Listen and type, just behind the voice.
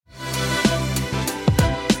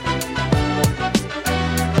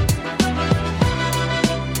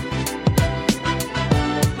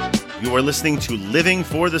You are listening to Living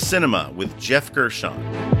for the Cinema with Jeff Gershon.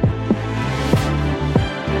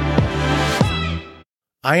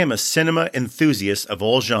 I am a cinema enthusiast of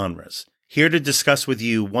all genres, here to discuss with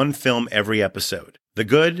you one film every episode. The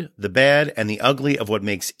good, the bad, and the ugly of what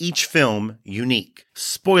makes each film unique.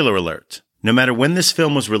 Spoiler alert. No matter when this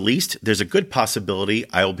film was released, there's a good possibility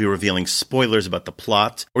I will be revealing spoilers about the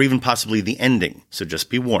plot, or even possibly the ending, so just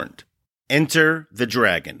be warned. Enter the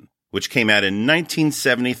Dragon, which came out in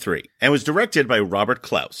 1973, and was directed by Robert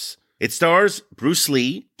Clouse. It stars Bruce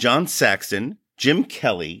Lee, John Saxon, Jim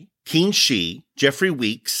Kelly, Qin Shi, Jeffrey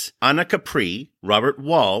Weeks, Anna Capri, Robert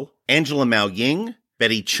Wall, Angela Mao Ying,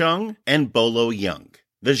 Betty Chung, and Bolo Young.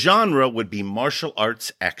 The genre would be martial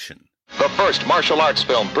arts action. The first martial arts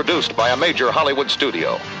film produced by a major Hollywood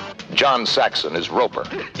studio. John Saxon is Roper.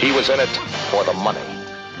 He was in it for the money.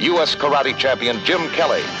 U.S. karate champion Jim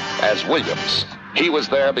Kelly as Williams. He was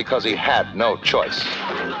there because he had no choice.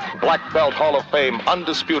 Black Belt Hall of Fame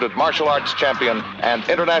undisputed martial arts champion and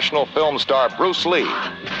international film star Bruce Lee.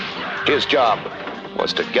 His job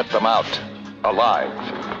was to get them out alive.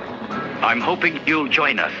 I'm hoping you'll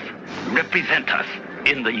join us, represent us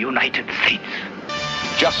in the United States.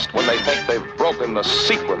 Just when they think they've broken the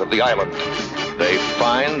secret of the island, they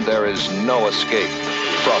find there is no escape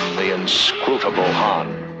from the inscrutable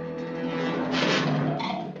Han.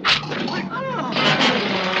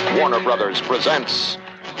 Warner Brothers presents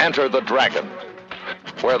Enter the Dragon,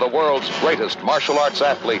 where the world's greatest martial arts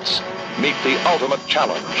athletes meet the ultimate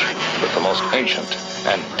challenge with the most ancient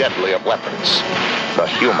and deadly of weapons, the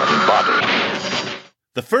human body.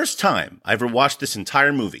 The first time I ever watched this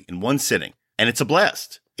entire movie in one sitting, and it's a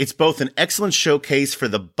blast. It's both an excellent showcase for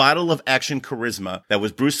the bottle of action charisma that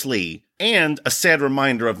was Bruce Lee, and a sad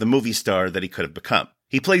reminder of the movie star that he could have become.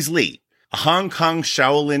 He plays Lee, a Hong Kong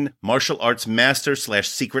Shaolin martial arts master /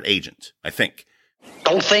 secret agent, I think.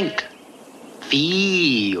 Don't think.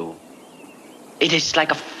 Feel. It is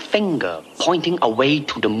like a finger pointing away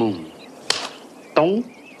to the moon. Don't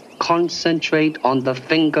concentrate on the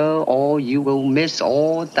finger or you will miss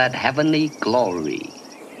all that heavenly glory.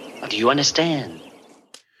 Do you understand?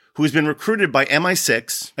 Who's been recruited by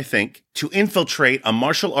MI6, I think, to infiltrate a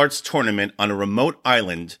martial arts tournament on a remote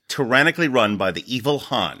island tyrannically run by the evil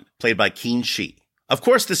Han, played by Qin Shi. Of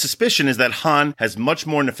course, the suspicion is that Han has much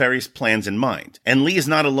more nefarious plans in mind, and Lee is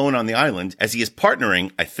not alone on the island, as he is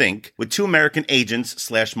partnering, I think, with 2 American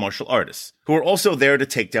agents / martial artists, who are also there to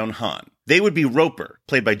take down Han. They would be Roper,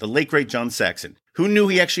 played by the late great John Saxon, who knew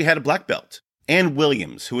he actually had a black belt, and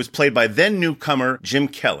Williams, who was played by then-newcomer Jim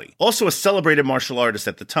Kelly, also a celebrated martial artist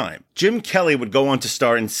at the time. Jim Kelly would go on to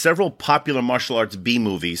star in several popular martial arts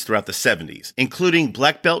B-movies throughout the 70s, including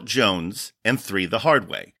Black Belt Jones and 3 the Hard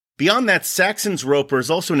Way. Beyond that, Saxon's Roper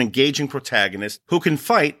is also an engaging protagonist who can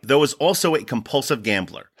fight, though is also a compulsive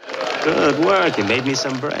gambler. Good work. You made me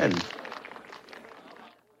some bread.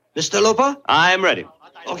 Mr. Loper? I'm ready.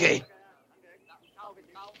 Okay.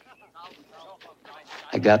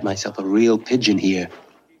 I got myself a real pigeon here.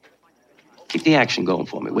 Keep the action going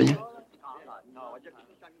for me, will you?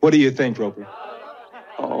 What do you think, Roper?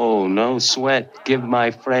 Oh, no sweat. Give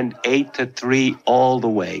my friend 8-3 all the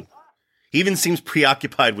way. He even seems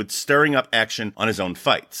preoccupied with stirring up action on his own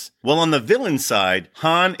fights. While on the villain side,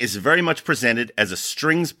 Han is very much presented as a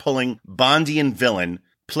strings-pulling Bondian villain,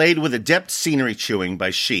 played with adept scenery chewing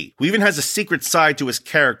by Shi, who even has a secret side to his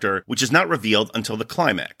character which is not revealed until the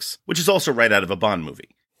climax, which is also right out of a Bond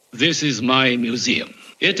movie. This is my museum.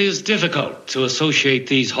 It is difficult to associate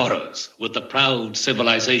these horrors with the proud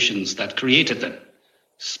civilizations that created them.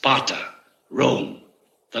 Sparta, Rome,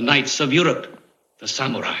 the knights of Europe, the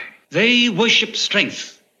samurai. They worship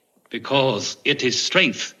strength because it is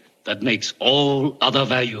strength that makes all other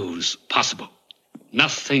values possible.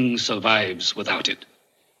 Nothing survives without it.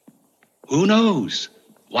 Who knows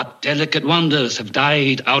what delicate wonders have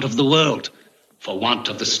died out of the world for want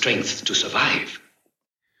of the strength to survive?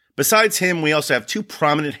 Besides him, we also have 2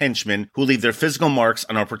 prominent henchmen who leave their physical marks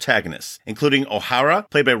on our protagonists, including O'Hara,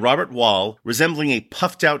 played by Robert Wall, resembling a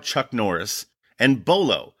puffed-out Chuck Norris, and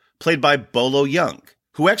Bolo, played by Bolo Young,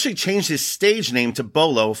 who actually changed his stage name to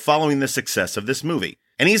Bolo following the success of this movie.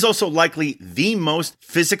 And he's also likely the most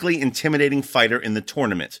physically intimidating fighter in the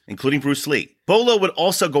tournament, including Bruce Lee. Bolo would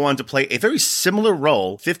also go on to play a very similar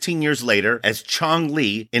role 15 years later as Chong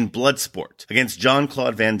Li in Bloodsport against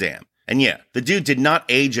Jean-Claude Van Damme. And yeah, the dude did not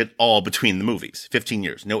age at all between the movies. 15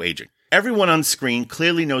 years, no aging. Everyone on screen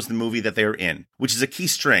clearly knows the movie that they are in, which is a key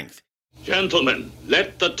strength. Gentlemen,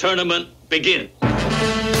 let the tournament begin.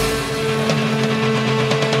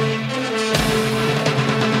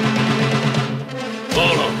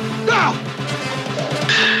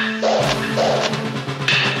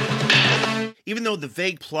 the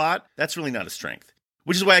vague plot, that's really not a strength.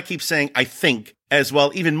 Which is why I keep saying I think, as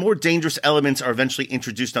while even more dangerous elements are eventually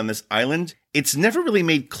introduced on this island, it's never really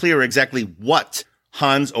made clear exactly what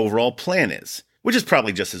Han's overall plan is. Which is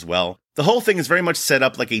probably just as well. The whole thing is very much set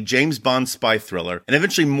up like a James Bond spy thriller, and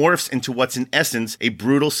eventually morphs into what's in essence a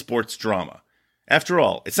brutal sports drama. After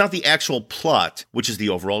all, it's not the actual plot which is the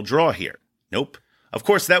overall draw here. Nope. Of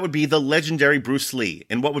course, that would be the legendary Bruce Lee,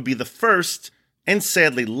 in what would be the first, and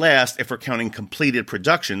sadly last if we're counting completed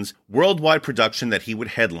productions, worldwide production that he would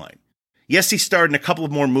headline. Yes, he starred in a couple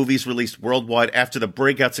of more movies released worldwide after the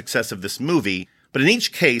breakout success of this movie, but in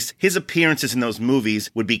each case, his appearances in those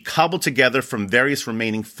movies would be cobbled together from various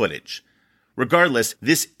remaining footage. Regardless,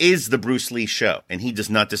 this is the Bruce Lee show, and he does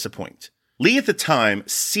not disappoint. Lee at the time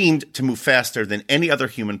seemed to move faster than any other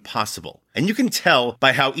human possible, and you can tell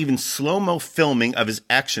by how even slow-mo filming of his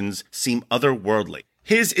actions seem otherworldly.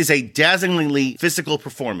 His is a dazzlingly physical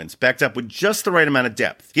performance, backed up with just the right amount of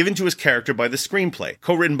depth, given to his character by the screenplay,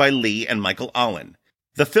 co-written by Lee and Michael Allen.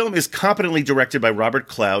 The film is competently directed by Robert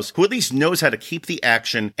Clouse, who at least knows how to keep the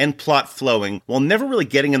action and plot flowing while never really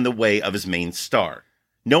getting in the way of his main star,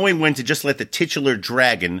 knowing when to just let the titular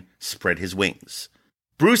dragon spread his wings.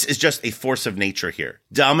 Bruce is just a force of nature here,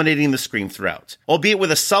 dominating the screen throughout, albeit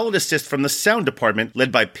with a solid assist from the sound department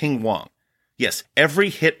led by Ping Wong. Yes,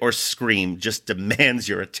 every hit or scream just demands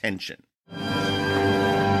your attention.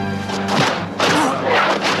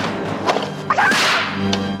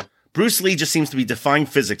 Bruce Lee just seems to be defying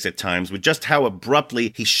physics at times with just how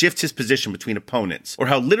abruptly he shifts his position between opponents, or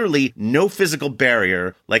how literally no physical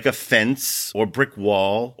barrier, like a fence or brick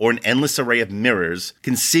wall or an endless array of mirrors,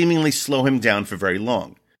 can seemingly slow him down for very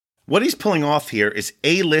long. What he's pulling off here is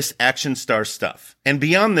A-list action star stuff, and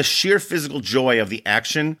beyond the sheer physical joy of the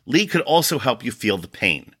action, Lee could also help you feel the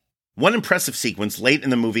pain. One impressive sequence late in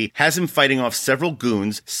the movie has him fighting off several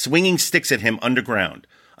goons swinging sticks at him underground,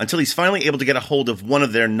 until he's finally able to get a hold of one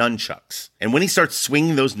of their nunchucks. And when he starts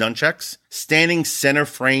swinging those nunchucks, standing center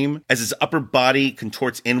frame as his upper body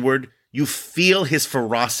contorts inward, you feel his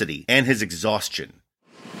ferocity and his exhaustion.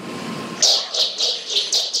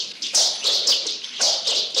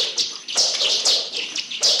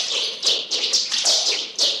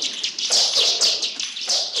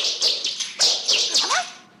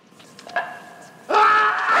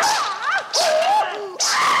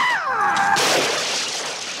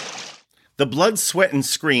 The blood, sweat, and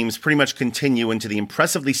screams pretty much continue into the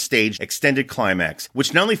impressively staged extended climax,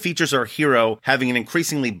 which not only features our hero having an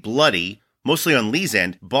increasingly bloody, mostly on Lee's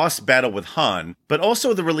end, boss battle with Han, but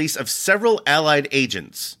also the release of several allied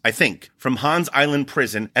agents, I think, from Han's island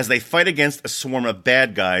prison as they fight against a swarm of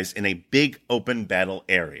bad guys in a big open battle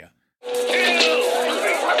area.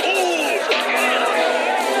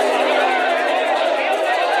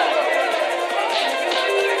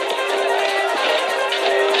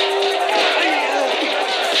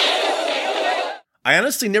 I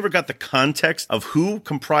honestly never got the context of who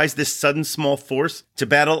comprised this sudden small force to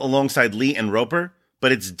battle alongside Lee and Roper,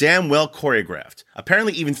 but it's damn well choreographed,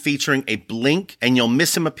 apparently even featuring a blink and you'll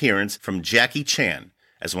miss him appearance from Jackie Chan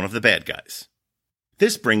as one of the bad guys.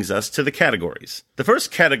 This brings us to the categories. The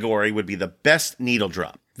first category would be the best needle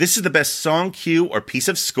drop. This is the best song, cue, or piece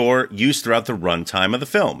of score used throughout the runtime of the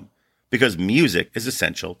film, because music is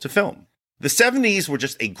essential to film. The 70s were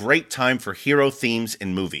just a great time for hero themes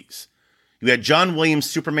in movies. You had John Williams'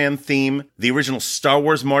 Superman theme, the original Star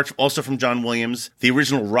Wars march, also from John Williams, the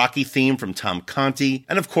original Rocky theme from Tom Conti,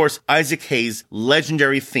 and of course, Isaac Hayes'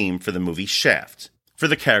 legendary theme for the movie Shaft. For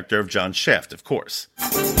the character of John Shaft, of course.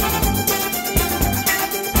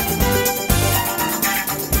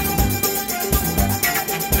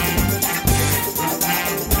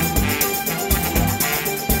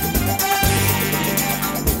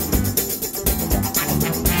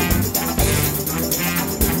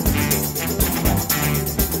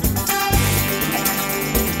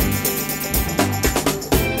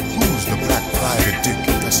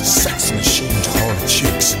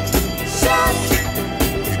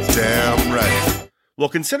 Well,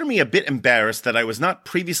 consider me a bit embarrassed that I was not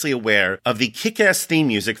previously aware of the kick-ass theme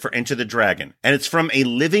music for Enter the Dragon, and it's from a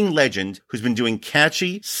living legend who's been doing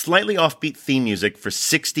catchy, slightly offbeat theme music for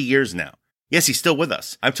 60 years now. Yes, he's still with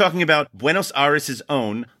us. I'm talking about Buenos Aires'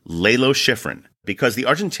 own Lalo Schifrin, because the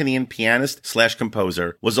Argentinian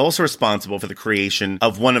pianist/composer was also responsible for the creation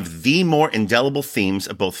of one of the more indelible themes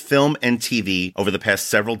of both film and TV over the past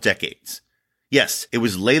several decades. Yes, it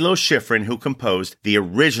was Lalo Schifrin who composed the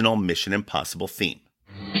original Mission Impossible theme.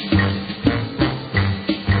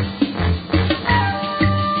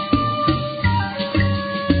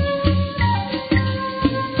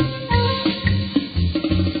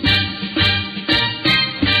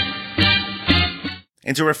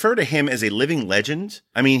 And to refer to him as a living legend,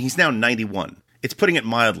 I mean, he's now 91. It's putting it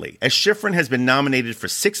mildly, as Schifrin has been nominated for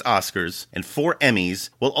 6 Oscars and 4 Emmys,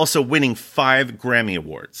 while also winning 5 Grammy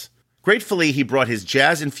Awards. Gratefully, he brought his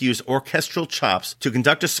jazz-infused orchestral chops to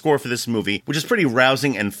conduct a score for this movie, which is pretty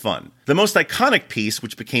rousing and fun. The most iconic piece,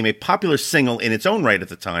 which became a popular single in its own right at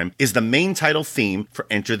the time, is the main title theme for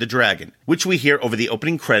Enter the Dragon, which we hear over the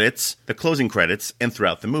opening credits, the closing credits, and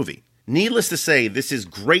throughout the movie. Needless to say, this is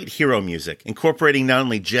great hero music, incorporating not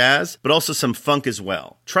only jazz, but also some funk as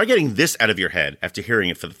well. Try getting this out of your head after hearing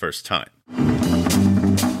it for the first time.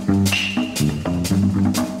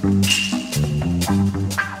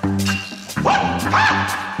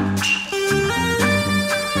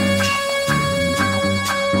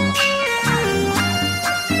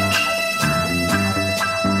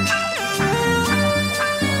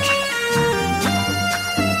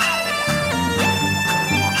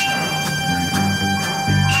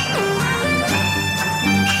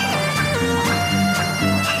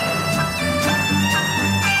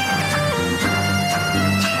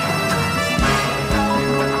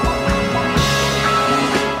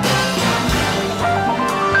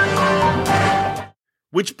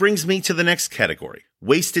 Which brings me to the next category,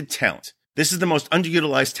 wasted talent. This is the most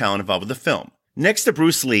underutilized talent involved with the film. Next to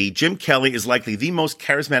Bruce Lee, Jim Kelly is likely the most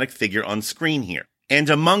charismatic figure on screen here.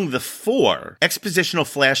 And among the 4 expositional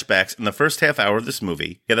flashbacks in the first half hour of this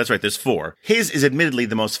movie, yeah, that's right, there's 4, his is admittedly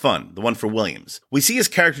the most fun, the one for Williams. We see his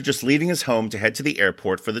character just leaving his home to head to the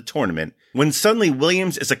airport for the tournament, when suddenly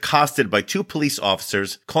Williams is accosted by 2 police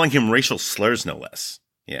officers, calling him racial slurs no less.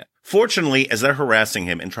 Yeah. Fortunately, as they're harassing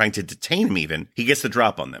him and trying to detain him even, he gets the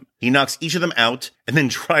drop on them. He knocks each of them out and then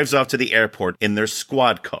drives off to the airport in their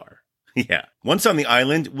squad car. Yeah. Once on the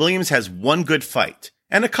island, Williams has one good fight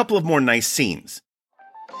and a couple of more nice scenes.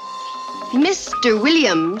 Mr.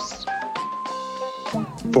 Williams.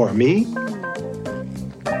 For me?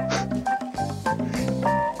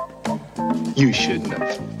 You shouldn't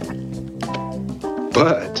have.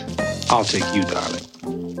 But I'll take you,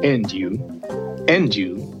 darling. And you. And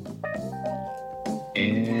you.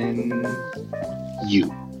 And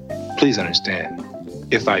you. Please understand,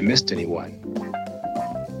 if I missed anyone,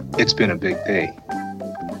 it's been a big day.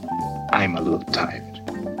 I'm a little tired.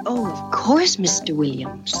 Oh, of course, Mr.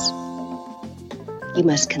 Williams. You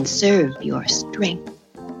must conserve your strength.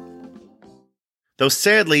 Though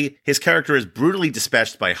sadly, his character is brutally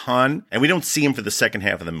dispatched by Han, and we don't see him for the second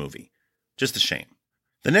half of the movie. Just a shame.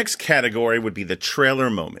 The next category would be the trailer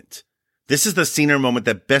moment. This is the scene or moment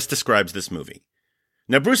that best describes this movie.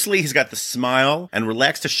 Now, Bruce Lee has got the smile and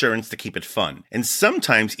relaxed assurance to keep it fun, and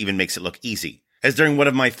sometimes even makes it look easy. As during one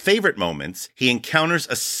of my favorite moments, he encounters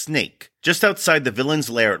a snake just outside the villain's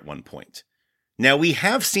lair at one point. Now, we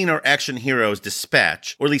have seen our action heroes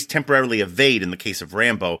dispatch, or at least temporarily evade in the case of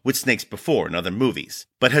Rambo, with snakes before in other movies.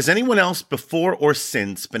 But has anyone else before or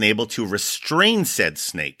since been able to restrain said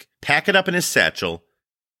snake, pack it up in his satchel,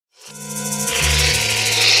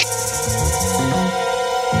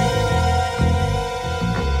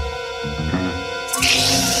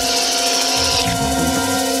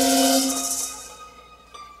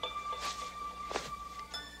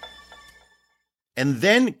 and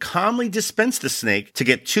then calmly dispense the snake to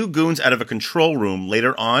get 2 goons out of a control room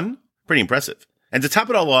later on? Pretty impressive. And to top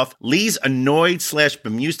it all off, Lee's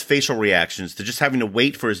annoyed/bemused facial reactions to just having to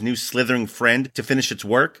wait for his new slithering friend to finish its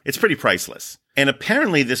work, it's pretty priceless. And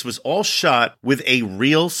apparently this was all shot with a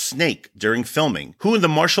real snake during filming, who the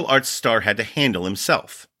martial arts star had to handle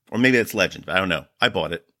himself. Or maybe that's legend, I don't know. I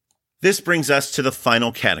bought it. This brings us to the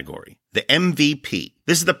final category, the MVP.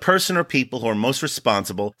 This is the person or people who are most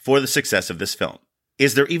responsible for the success of this film.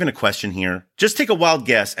 Is there even a question here? Just take a wild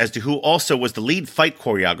guess as to who also was the lead fight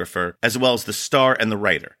choreographer, as well as the star and the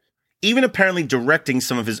writer. Even apparently directing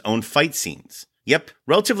some of his own fight scenes. Yep,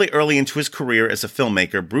 relatively early into his career as a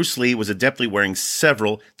filmmaker, Bruce Lee was adeptly wearing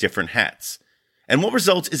several different hats. And what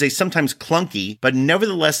results is a sometimes clunky, but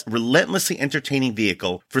nevertheless relentlessly entertaining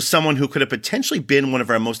vehicle for someone who could have potentially been one of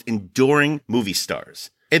our most enduring movie stars.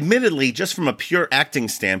 Admittedly, just from a pure acting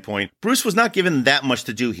standpoint, Bruce was not given that much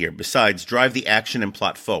to do here besides drive the action and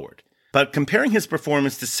plot forward. But comparing his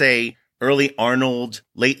performance to, say, early Arnold,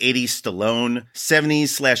 late 80s Stallone,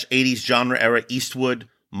 70s/80s genre era Eastwood,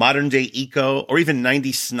 modern day Eco, or even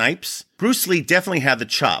 90s Snipes, Bruce Lee definitely had the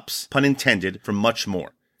chops, pun intended, for much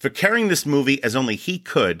more. For carrying this movie as only he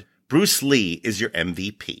could, Bruce Lee is your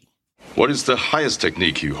MVP. What is the highest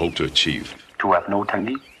technique you hope to achieve? To have no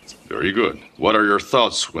technique? Very good. What are your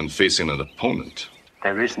thoughts when facing an opponent?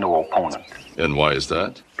 There is no opponent. And why is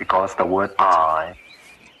that? Because the word I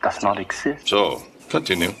does not exist. So,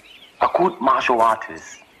 continue. A good martial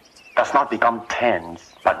artist does not become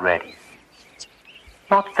tense, but ready.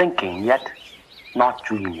 Not thinking yet, not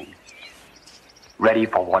dreaming. Ready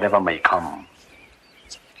for whatever may come.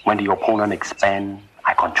 When the opponent expands,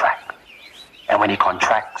 I contract. And when he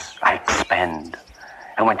contracts, I expand.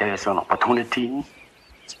 And when there is an opportunity,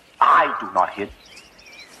 I do not hit.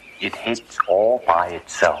 It hits all by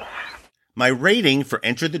itself. My rating for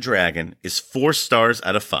Enter the Dragon is 4 stars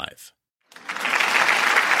out of 5.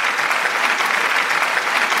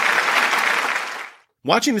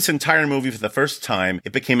 Watching this entire movie for the first time,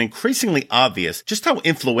 it became increasingly obvious just how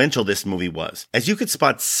influential this movie was, as you could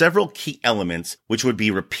spot several key elements which would be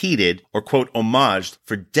repeated or quote homaged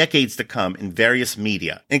for decades to come in various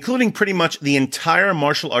media, including pretty much the entire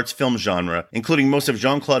martial arts film genre, including most of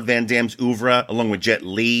Jean-Claude Van Damme's oeuvre, along with Jet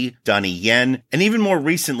Li, Donnie Yen, and even more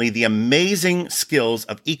recently the amazing skills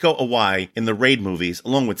of Iko Uwais in the Raid movies,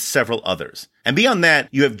 along with several others. And beyond that,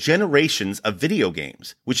 you have generations of video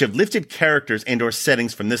games, which have lifted characters and or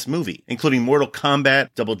settings from this movie, including Mortal Kombat,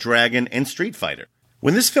 Double Dragon, and Street Fighter.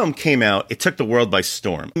 When this film came out, it took the world by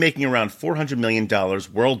storm, making around $400 million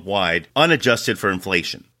worldwide, unadjusted for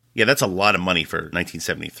inflation. Yeah, that's a lot of money for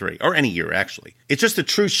 1973, or any year, actually. It's just a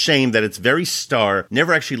true shame that its very star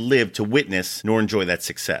never actually lived to witness nor enjoy that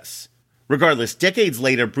success. Regardless, decades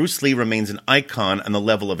later, Bruce Lee remains an icon on the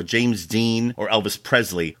level of a James Dean or Elvis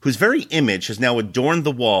Presley, whose very image has now adorned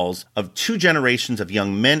the walls of 2 generations of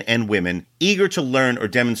young men and women eager to learn or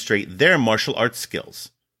demonstrate their martial arts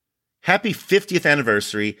skills. Happy 50th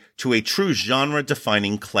anniversary to a true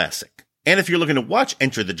genre-defining classic. And if you're looking to watch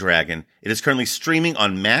Enter the Dragon, it is currently streaming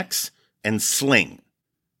on Max and Sling.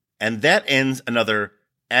 And that ends another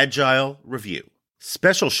Agile Review.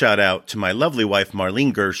 Special shout out to my lovely wife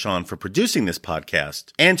Marlene Gershon for producing this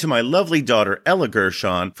podcast, and to my lovely daughter Ella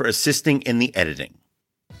Gershon for assisting in the editing.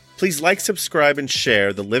 Please like, subscribe, and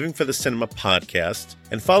share the Living for the Cinema podcast,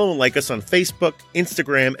 and follow and like us on Facebook,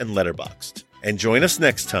 Instagram, and Letterboxd. And join us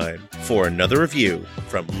next time for another review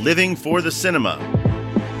from Living for the Cinema.